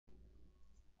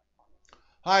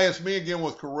Hi, it's me again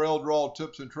with Corel Draw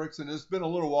Tips and Tricks, and it's been a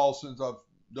little while since I've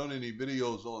done any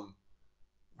videos on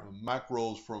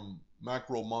macros from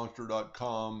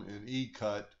MacroMonster.com and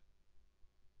eCut.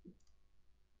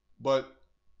 But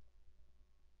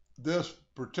this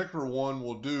particular one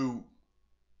will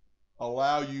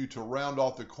allow you to round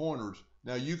off the corners.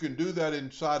 Now you can do that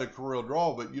inside of Corel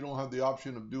Draw, but you don't have the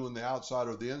option of doing the outside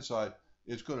or the inside.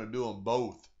 It's going to do them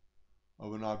both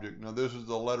of an object. Now this is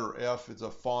the letter F. It's a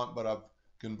font, but I've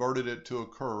converted it to a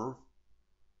curve.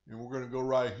 And we're going to go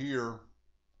right here,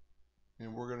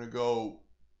 and we're going to go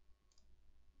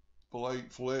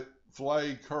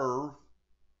fillet curve,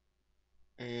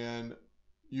 and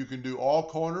you can do all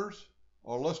corners,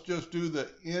 or let's just do the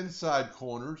inside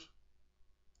corners.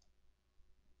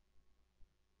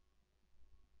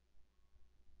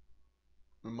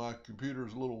 And my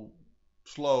computer's a little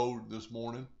slow this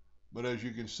morning, but as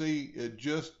you can see, it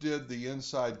just did the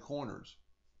inside corners.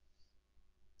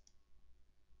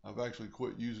 I've actually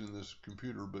quit using this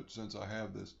computer, but since I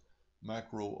have this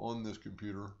macro on this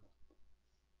computer,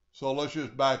 so let's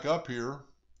just back up here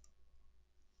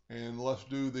and let's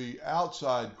do the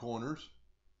outside corners.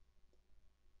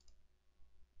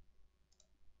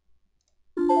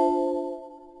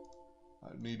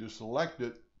 I need to select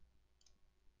it.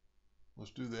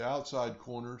 Let's do the outside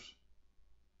corners.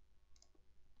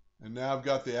 And now I've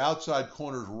got the outside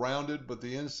corners rounded, but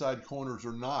the inside corners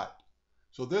are not.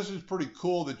 So this is pretty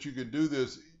cool that you can do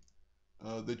this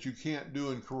that you can't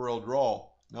do in Corel Draw.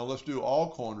 Now let's do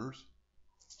all corners.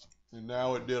 And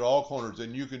now it did all corners.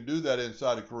 And you can do that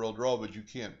inside of Corel Draw, but you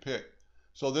can't pick.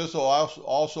 So this will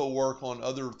also work on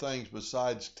other things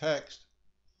besides text.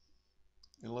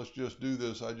 And let's just do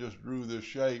this. I just drew this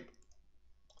shape.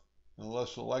 And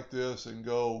let's select this and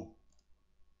go.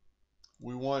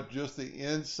 We want just the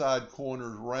inside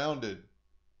corners rounded.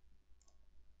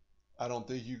 I don't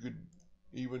think you could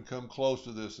even come close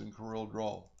to this in Corel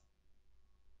Draw.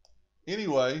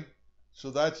 Anyway, so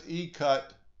that's eCut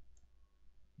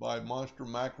by Monster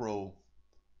Macro.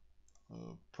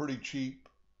 Pretty cheap,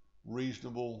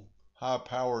 reasonable,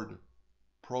 high-powered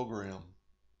program.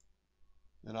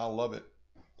 And I love it.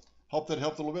 Hope that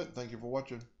helped a little bit. Thank you for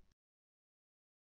watching.